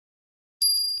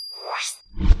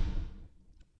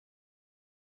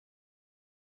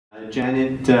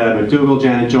Janet MacDougall.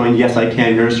 Janet joined Yes I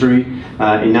Can Nursery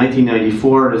in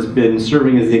 1994 and has been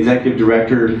serving as the executive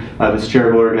director of this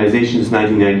charitable organization since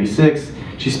 1996.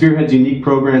 She spearheads unique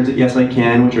programs at Yes I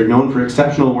Can, which are known for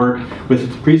exceptional work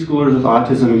with preschoolers with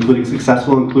autism, including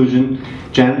successful inclusion.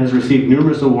 Janet has received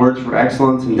numerous awards for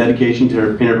excellence and dedication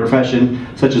to in her profession,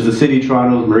 such as the City of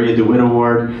Toronto's Maria DeWitt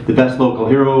Award, the Best Local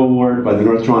Hero Award by the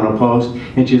North Toronto Post,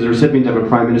 and she is a recipient of a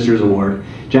Prime Minister's Award.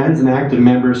 Janet is an active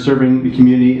member serving the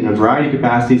community in a variety of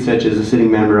capacities, such as a sitting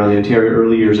member on the Ontario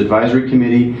Early Years Advisory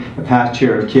Committee, a past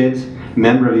chair of Kids,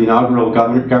 member of the Inaugural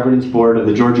Governance Board of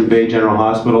the Georgian Bay General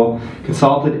Hospital,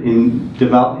 consulted in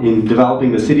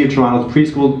developing the City of Toronto's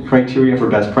preschool criteria for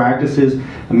best practices,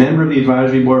 a member of the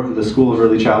advisory board for the School of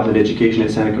Early Childhood Education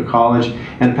at Seneca College,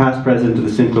 and past president of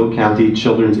the Simcoe County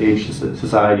Children's Age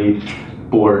Society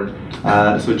Board.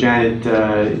 So Janet,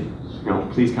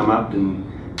 please come up and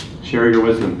share your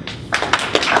wisdom.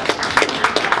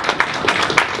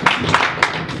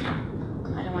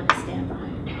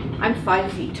 I'm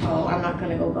 5 feet tall. I'm not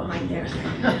going to go behind there.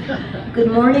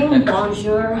 Good morning,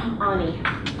 bonjour, Ani.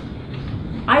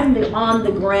 I'm the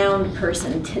on-the-ground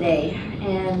person today,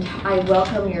 and I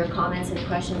welcome your comments and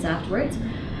questions afterwards.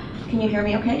 Can you hear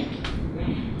me okay?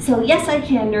 So Yes I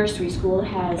Can Nursery School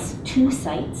has 2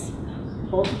 sites,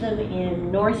 both of them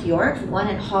in North York, one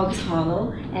at Hoggs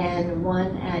Hollow and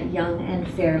one at Yonge and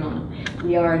Fairlawn.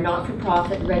 We are a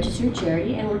not-for-profit registered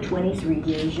charity, and we're 23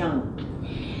 years young.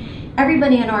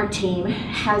 Everybody on our team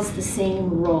has the same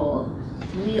role.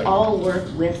 We all work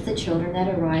with the children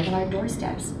that arrive on our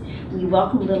doorsteps. We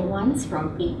welcome little ones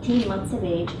from 18 months of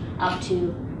age up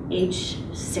to age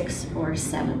 6 or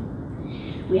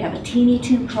 7. We have a Teeny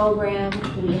 2 program.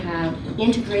 We have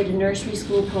integrated nursery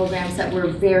school programs that we're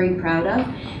very proud of,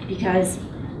 because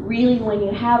really when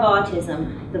you have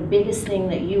autism, the biggest thing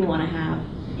that you want to have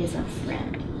is a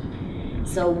friend.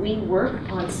 So we work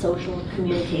on social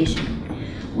communication.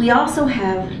 We also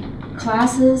have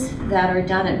classes that are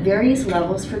done at various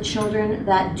levels for children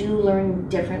that do learn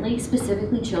differently,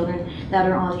 specifically children that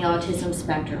are on the autism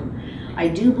spectrum. I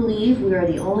do believe we are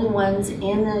the only ones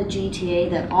in the GTA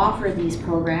that offer these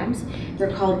programs.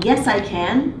 They're called Yes I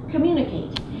Can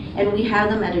Communicate. And we have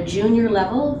them at a junior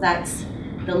level. That's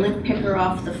the limp picker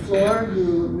off the floor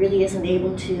who really isn't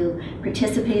able to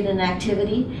participate in an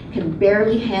activity, can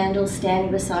barely handle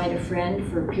standing beside a friend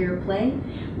for peer play,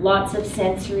 lots of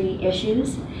sensory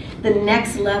issues. The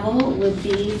next level would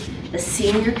be the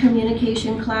senior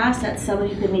communication class. That's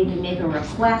somebody who could maybe make a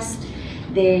request.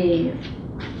 They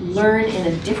learn in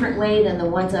a different way than the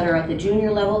ones that are at the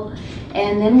junior level.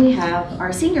 And then we have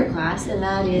our senior class, and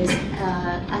that is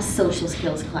a social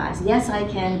skills class. Yes, I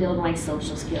can build my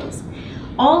social skills.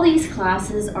 All these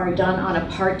classes are done on a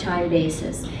part-time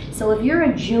basis. So if you're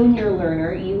a junior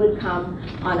learner, you would come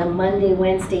on a Monday,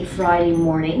 Wednesday, Friday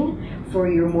morning for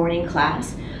your morning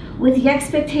class, with the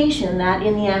expectation that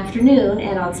in the afternoon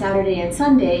and on Saturday and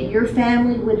Sunday, your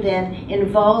family would then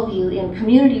involve you in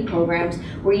community programs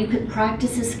where you could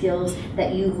practice the skills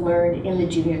that you've learned in the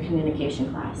junior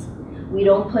communication class. We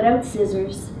don't put out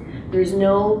scissors. There's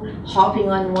no hopping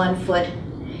on one foot.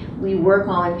 We work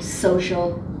on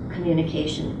social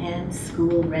communication and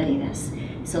school readiness.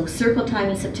 So circle time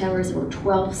in September is about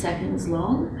 12 seconds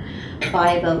long.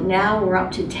 By about now, we're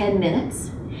up to 10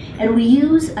 minutes. And we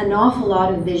use an awful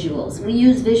lot of visuals. We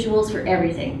use visuals for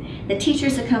everything. The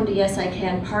teachers that come to Yes I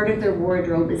Can, part of their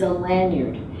wardrobe is a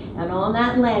lanyard. And on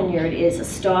that lanyard is a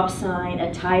stop sign,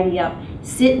 a tidy up,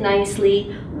 sit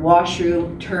nicely,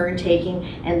 washroom, turn taking,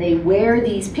 and they wear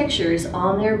these pictures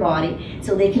on their body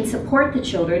so they can support the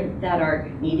children that are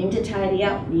needing to tidy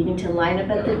up, needing to line up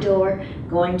at the door,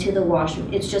 going to the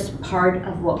washroom. It's just part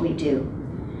of what we do.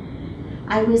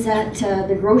 I was at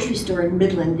the grocery store in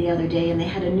Midland the other day, and they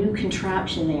had a new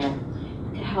contraption there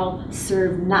to help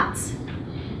serve nuts.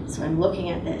 So I'm looking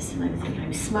at this and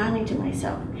I'm smiling to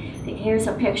myself. Here's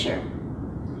a picture.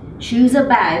 Choose a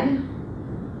bag,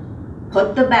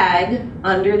 put the bag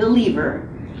under the lever,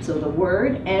 so the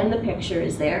word and the picture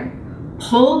is there.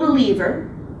 Pull the lever,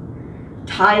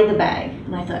 tie the bag.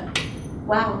 And I thought,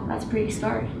 wow, that's pretty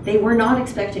smart. They were not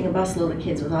expecting a busload of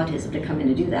kids with autism to come in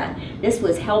to do that. This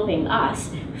was helping us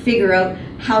figure out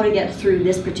how to get through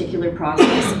this particular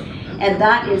process. And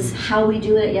that is how we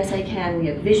do it at Yes I Can. We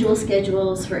have visual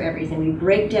schedules for everything. We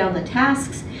break down the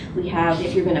tasks. We have,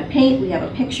 if you're going to paint, we have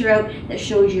a picture out that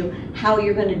shows you how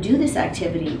you're going to do this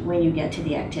activity when you get to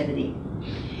the activity.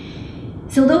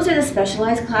 So those are the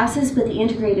specialized classes, but the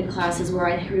integrated classes where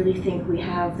I really think we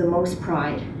have the most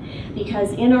pride.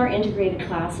 Because in our integrated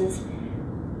classes,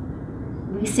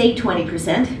 we say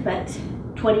 20%, but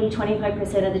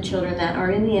 20–25% of the children that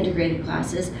are in the integrated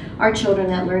classes are children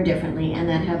that learn differently and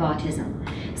that have autism.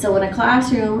 So in a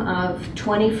classroom of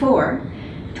 24,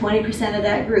 20% of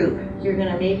that group,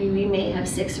 we may have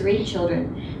 6 or 8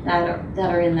 children that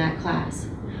are in that class.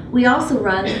 We also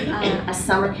run a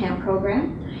summer camp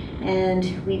program,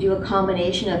 and we do a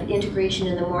combination of integration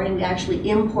in the morning. We actually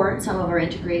import some of our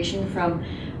integration from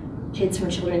kids from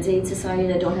Children's Aid Society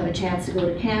that don't have a chance to go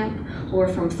to camp, or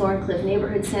from Thorncliffe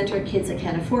Neighborhood Center, kids that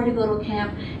can't afford to go to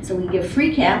camp. So we give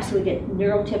free camps. We get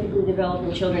neurotypically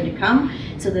developing children to come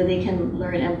so that they can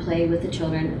learn and play with the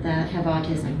children that have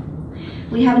autism.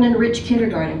 We have an enriched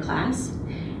kindergarten class,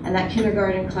 and that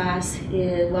kindergarten class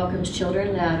welcomes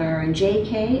children that are in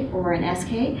JK or in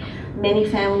SK. Many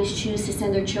families choose to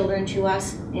send their children to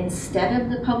us instead of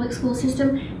the public school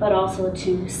system, but also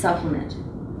to supplement.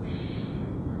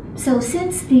 So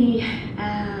since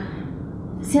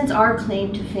our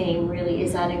claim to fame really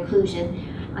is that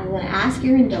inclusion, I'm going to ask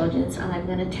your indulgence, and I'm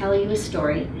going to tell you a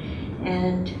story,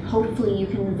 and hopefully you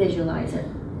can visualize it.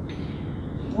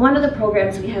 One of the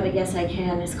programs we have at Yes I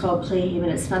Can is called Playhaven.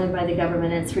 It's funded by the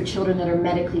government, and it's for children that are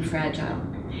medically fragile.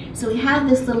 So we had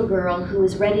this little girl who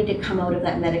was ready to come out of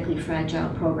that medically fragile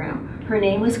program. Her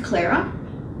name was Clara.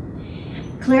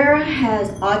 Clara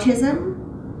has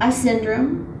autism, a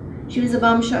syndrome. She was a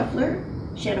bum shuffler.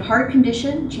 She had a heart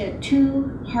condition. She had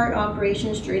 2 heart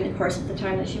operations during the course of the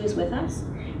time that she was with us.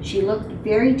 She looked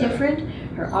very different.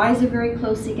 Her eyes are very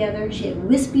close together. She had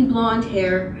wispy blonde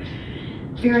hair,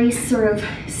 very sort of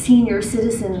senior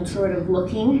citizen sort of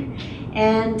looking,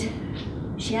 and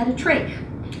she had a trach.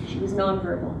 She was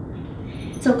nonverbal.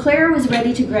 So Clara was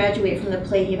ready to graduate from the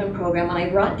Playhaven program, and I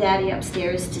brought Daddy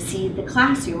upstairs to see the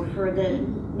classroom for the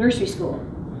nursery school.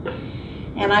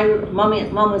 And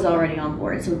Mom was already on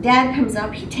board. So Dad comes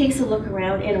up, he takes a look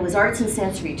around, and it was arts and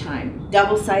sensory time.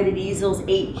 Double-sided easels,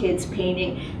 8 kids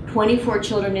painting, 24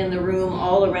 children in the room,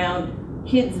 all around,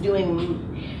 kids doing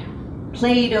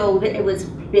Play-Doh. It was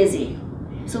busy.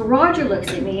 So Roger looks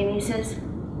at me and he says,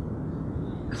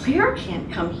 "Clara can't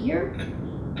come here."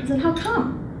 I said, "How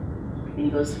come?" And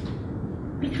he goes,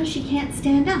 "Because she can't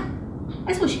stand up."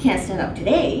 I said, "Well, she can't stand up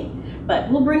today, but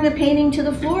we'll bring the painting to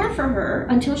the floor for her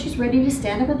until she's ready to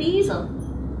stand up at the easel."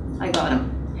 I got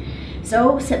him.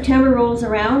 So September rolls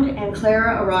around and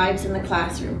Clara arrives in the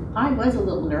classroom. I was a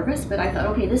little nervous, but I thought,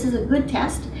 okay, this is a good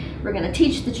test. We're going to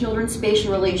teach the children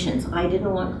spatial relations. I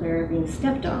didn't want Clara being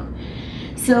stepped on.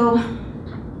 So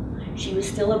she was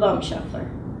still a bum shuffler.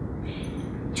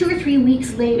 2 or 3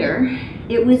 weeks later,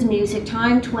 it was music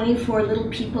time, 24 little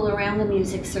people around the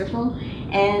music circle,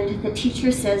 and the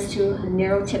teacher says to a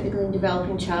neurotypically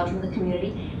developing child from the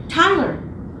community, "Tyler,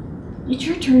 it's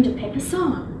your turn to pick a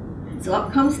song." So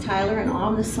up comes Tyler, and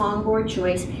on the songboard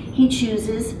choice, he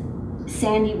chooses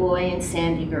Sandy Boy and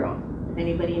Sandy Girl. If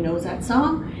anybody knows that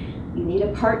song, you need a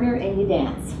partner and you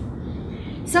dance.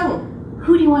 So,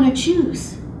 who do you want to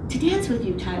choose to dance with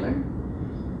you, Tyler?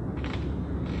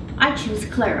 "I choose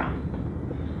Clara."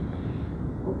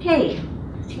 "Okay,"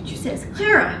 the teacher says,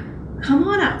 "Clara, come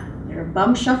on up." There are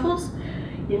bum shuffles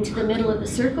into the middle of the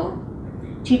circle.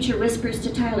 Teacher whispers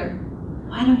to Tyler,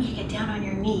 "Why don't you get down on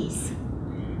your knees?"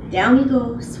 Down he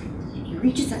goes. He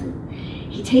reaches out.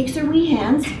 He takes her wee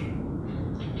hands,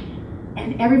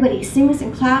 and everybody sings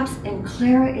and claps, and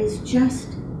Clara is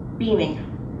just beaming.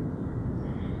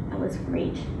 That was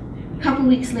great. A couple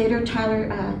weeks later,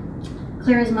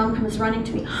 Clara's mom comes running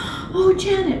to me. "Oh,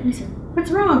 Janet." I said,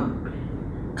 "What's wrong?"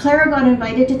 "Clara got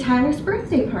invited to Tyler's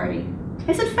birthday party."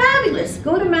 I said, "Fabulous.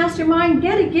 Go to Mastermind,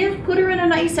 get a gift, put her in a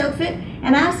nice outfit,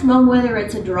 and ask Mom whether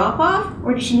it's a drop-off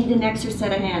or does she need an extra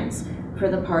set of hands for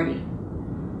the party."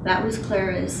 That was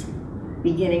Clara's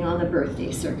beginning on the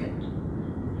birthday circuit.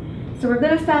 So we're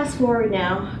going to fast forward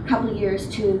now a couple of years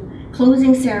to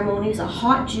closing ceremonies, a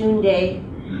hot June day.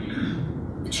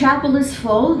 The chapel is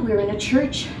full. We're in a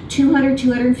church,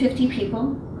 250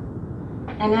 people.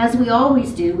 And as we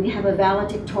always do, we have a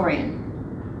valedictorian.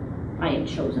 I had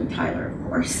chosen Tyler, of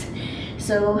course.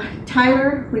 So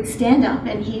Tyler would stand up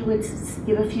and he would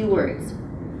give a few words.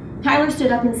 Tyler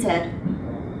stood up and said,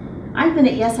 "I've been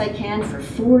at Yes I Can for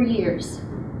 4 years.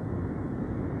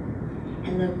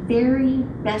 And the very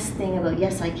best thing about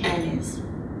Yes I Can is,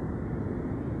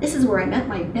 this is where I met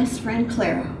my best friend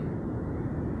Clara."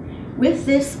 With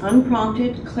this,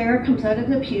 unprompted, Clara comes out of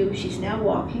the pew. She's now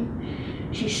walking.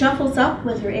 She shuffles up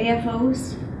with her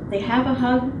AFOs. They have a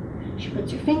hug. She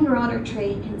puts her finger on her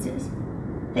trach and says,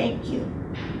 "Thank you.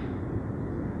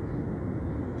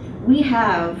 We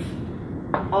have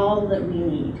all that we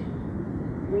need.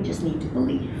 We just need to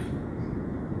believe."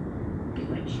 Good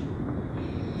wish.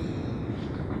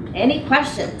 Any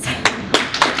questions?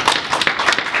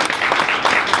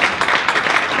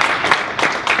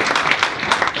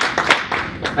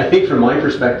 I think from my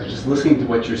perspective, just listening to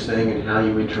what you're saying and how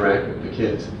you interact with the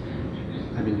kids,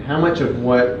 I mean, how much of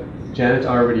what Janet's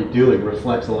already doing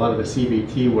reflects a lot of the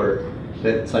CBT work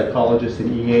that psychologists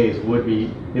and EAs would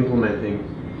be implementing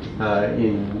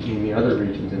in the other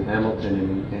regions, in Hamilton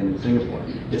and in Singapore.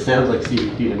 It sounds like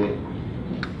CBT to me.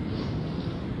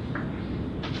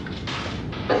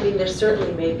 I mean, there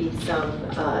certainly may be some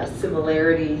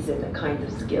similarities in the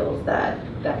kinds of skills that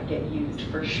get used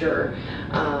for sure.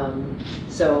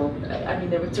 So, I mean,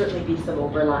 there would certainly be some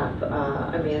overlap.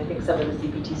 I mean, I think some of the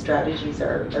CBT strategies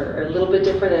are a little bit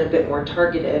different and a bit more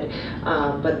targeted,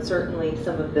 but certainly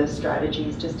some of the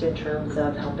strategies just in terms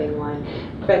of helping one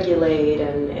regulate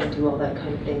and do all that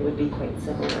kind of thing would be quite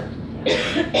similar.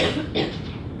 Yeah.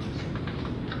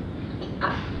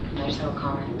 I just have a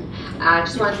comment. I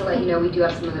just wanted to let you know we do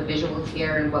have some of the visuals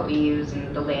here and what we use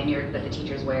and the lanyard that the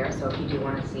teachers wear, so if you do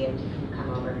want to see it, you can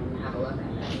come over and have a look at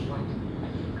it at any point.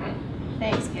 Okay?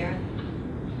 Thanks, Karen.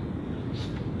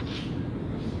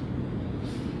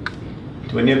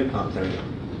 Do any of there we go.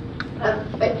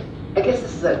 I guess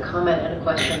this is a comment and a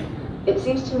question. It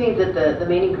seems to me that the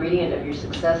main ingredient of your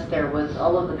success there was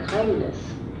all of the kindness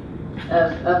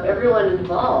of everyone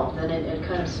involved, and it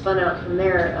kind of spun out from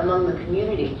there among the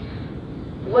community.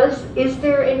 Is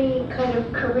there any kind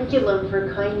of curriculum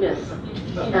for kindness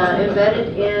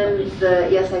embedded in the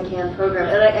Yes I Can program?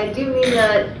 And I do mean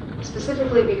that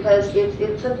specifically because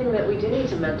it's something that we do need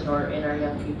to mentor in our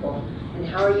young people. And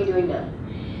how are you doing that?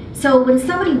 So when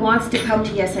somebody wants to come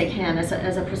to Yes I Can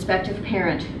as a prospective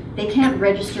parent, they can't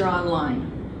register online.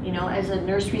 You know, as a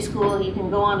nursery school, you can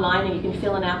go online and you can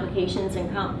fill in applications and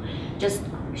come. Just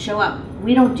show up.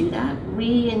 We don't do that.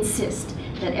 We insist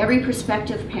that every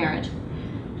prospective parent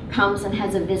comes and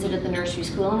has a visit at the nursery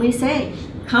school, and we say,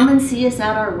 come and see us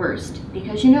at our worst.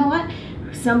 Because you know what?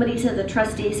 Somebody said, the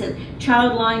trustee said,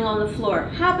 child lying on the floor.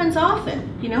 Happens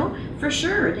often, you know, for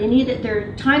sure. They need it,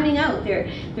 they're timing out,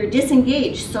 they're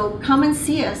disengaged. So come and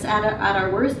see us at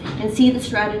our worst and see the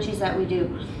strategies that we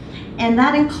do. And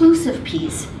that inclusive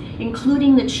piece,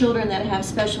 including the children that have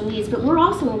special needs, but we're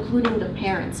also including the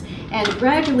parents. And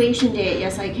graduation day at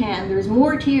Yes I Can, there's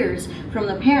more tears from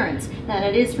the parents than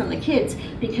it is from the kids,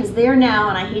 because they're now,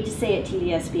 and I hate to say it,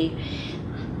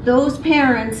 TDSB, those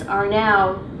parents are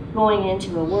now going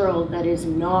into a world that is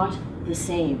not the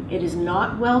same. It is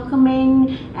not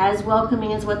welcoming as what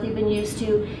they've been used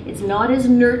to. It's not as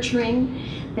nurturing.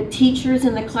 The teachers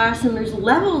in the classroom, there's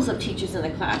levels of teachers in the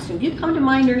classroom. If you come to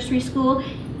my nursery school,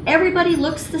 everybody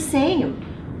looks the same.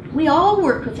 We all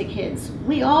work with the kids.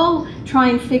 We all try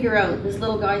and figure out this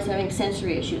little guy's having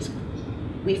sensory issues.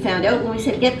 We found out when we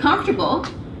said, get comfortable,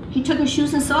 he took his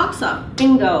shoes and socks off.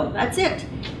 Bingo, that's it.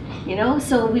 You know,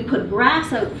 so we put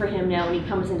grass out for him now when he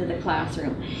comes into the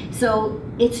classroom. So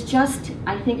it's just,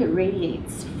 I think it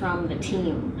radiates from the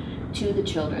team to the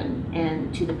children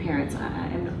and to the parents.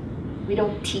 We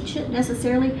don't teach it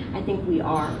necessarily. I think we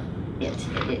are it.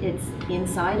 It's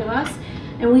inside of us.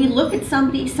 And we look at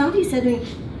somebody said to me,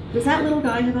 does that little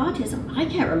guy have autism? I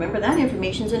can't remember, that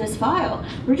information's in his file.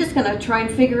 We're just gonna try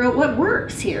and figure out what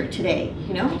works here today,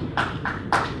 you know?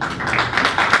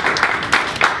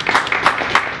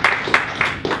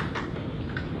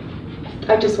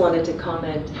 I just wanted to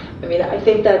comment. I mean, I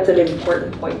think that's an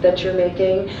important point that you're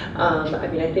making. I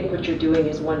mean, I think what you're doing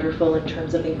is wonderful in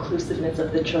terms of inclusiveness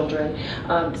of the children.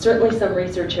 Certainly some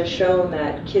research has shown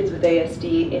that kids with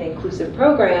ASD in inclusive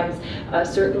programs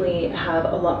certainly have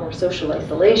a lot more social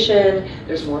isolation,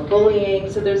 there's more bullying,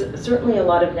 so there's certainly a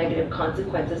lot of negative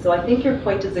consequences. So I think your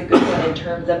point is a good one in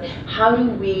terms of how do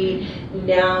we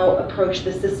now approach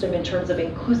the system in terms of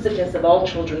inclusiveness of all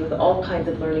children with all kinds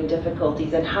of learning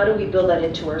difficulties, and how do we build that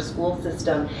into our school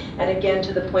system. And again,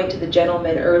 to the point to the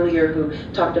gentleman earlier who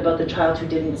talked about the child who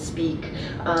didn't speak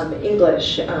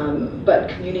English, but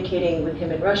communicating with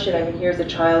him in Russian, I mean, here's a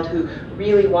child who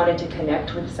really wanted to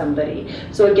connect with somebody.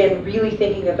 So again, really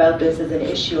thinking about this as an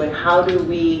issue and how do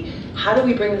we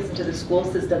bring this into the school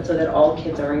system so that all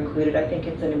kids are included. I think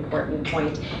it's an important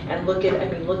point. And look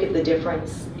at the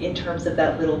difference in terms of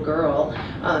that little girl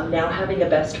now having a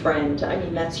best friend. I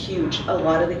mean, that's huge. A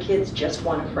lot of the kids just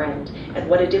want a friend. And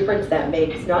what a difference that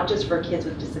makes, not just for kids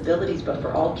with disabilities, but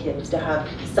for all kids to have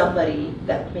somebody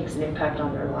that makes an impact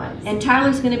on their lives. And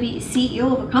Tyler's going to be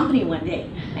CEO of a company one day,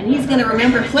 and he's going to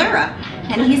remember Clara,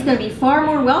 and he's going to be far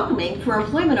more welcoming for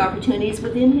employment opportunities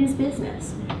within his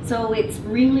business. So it's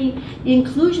really,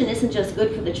 inclusion isn't just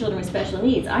good for the children with special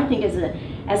needs. I think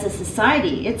as a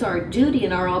society, it's our duty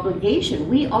and our obligation.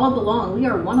 We all belong. We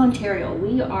are one Ontario.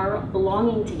 We are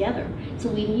belonging together. So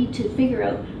we need to figure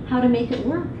out how to make it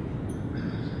work.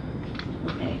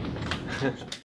 Okay.